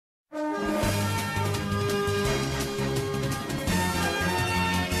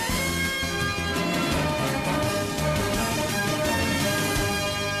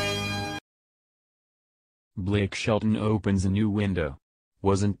Blake Shelton opens a new window.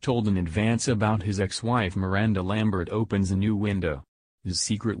 Wasn't told in advance about his ex-wife Miranda Lambert opens a new window. His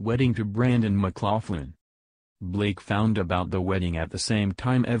secret wedding to Brandon Mcloughlin. Blake found about the wedding at the same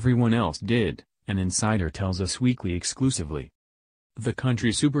time everyone else did, an insider tells Us Weekly exclusively. The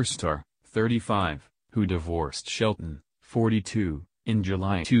country superstar, 35, who divorced Shelton, 42, in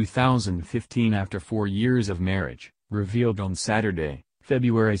July 2015 after 4 years of marriage, revealed on Saturday,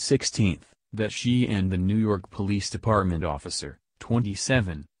 February 16, that she and the New York Police Department officer,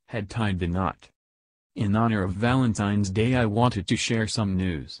 27, had tied the knot. In honor of Valentine's Day, I wanted to share some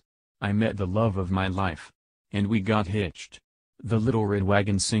news. I met the love of my life. And we got hitched. The Little Red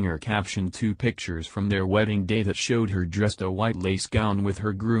Wagon singer captioned 2 pictures from their wedding day that showed her dressed a white lace gown with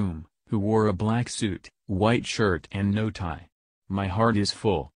her groom, who wore a black suit, white shirt and no tie. My heart is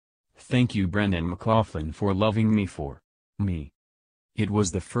full. Thank you Brandon Mcloughlin for loving me for me. It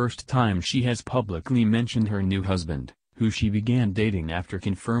was the first time she has publicly mentioned her new husband, who she began dating after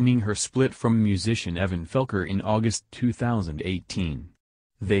confirming her split from musician Evan Felker in August 2018.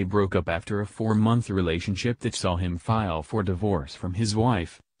 They broke up after a 4-month relationship that saw him file for divorce from his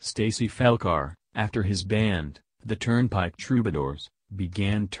wife, Stacey Felker, after his band, the Turnpike Troubadours,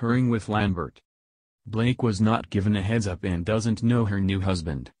 began touring with Lambert. Blake was not given a heads-up and doesn't know her new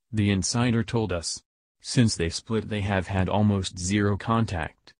husband, the insider told us. Since they split they have had almost zero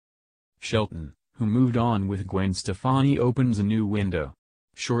contact. Shelton, who moved on with Gwen Stefani, opens a new window.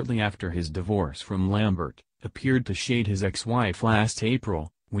 Shortly after his divorce from Lambert, appeared to shade his ex-wife last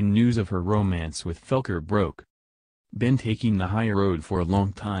April, when news of her romance with Felker broke. Been taking the high road for a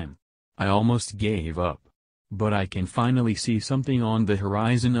long time. I almost gave up. But I can finally see something on the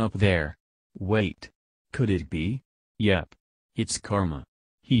horizon up there. Wait. Could it be? Yep. It's karma.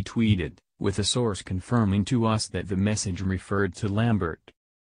 He tweeted, with a source confirming to us that the message referred to Lambert.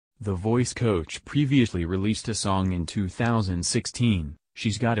 The voice coach previously released a song in 2016,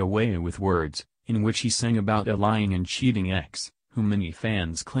 She's Got Away with Words, in which he sang about a lying and cheating ex, who many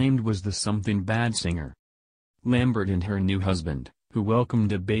fans claimed was the Something Bad singer. Lambert and her new husband, who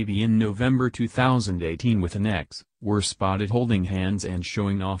welcomed a baby in November 2018 with an ex, were spotted holding hands and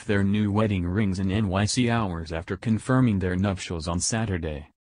showing off their new wedding rings in NYC hours after confirming their nuptials on Saturday.